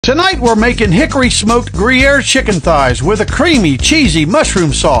Tonight we're making hickory smoked Gruyère chicken thighs with a creamy, cheesy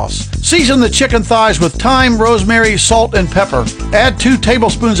mushroom sauce. Season the chicken thighs with thyme, rosemary, salt, and pepper. Add 2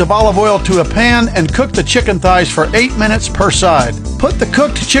 tablespoons of olive oil to a pan and cook the chicken thighs for 8 minutes per side. Put the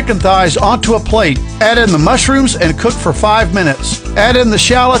cooked chicken thighs onto a plate. Add in the mushrooms and cook for 5 minutes. Add in the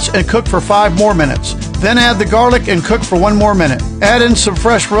shallots and cook for 5 more minutes. Then add the garlic and cook for 1 more minute. Add in some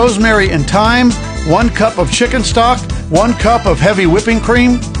fresh rosemary and thyme, 1 cup of chicken stock, 1 cup of heavy whipping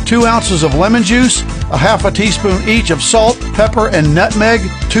cream, 2 ounces of lemon juice, a half a teaspoon each of salt, pepper, and nutmeg,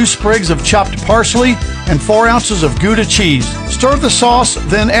 2 sprigs of chopped parsley, and 4 ounces of Gouda cheese. Stir the sauce,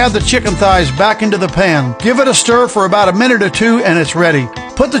 then add the chicken thighs back into the pan. Give it a stir for about a minute or 2 and it's ready.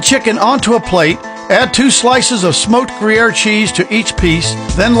 Put the chicken onto a plate. Add 2 slices of smoked Gruyère cheese to each piece,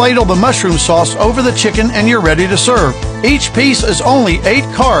 then ladle the mushroom sauce over the chicken and you're ready to serve. Each piece is only 8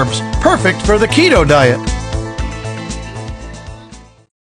 carbs, perfect for the keto diet.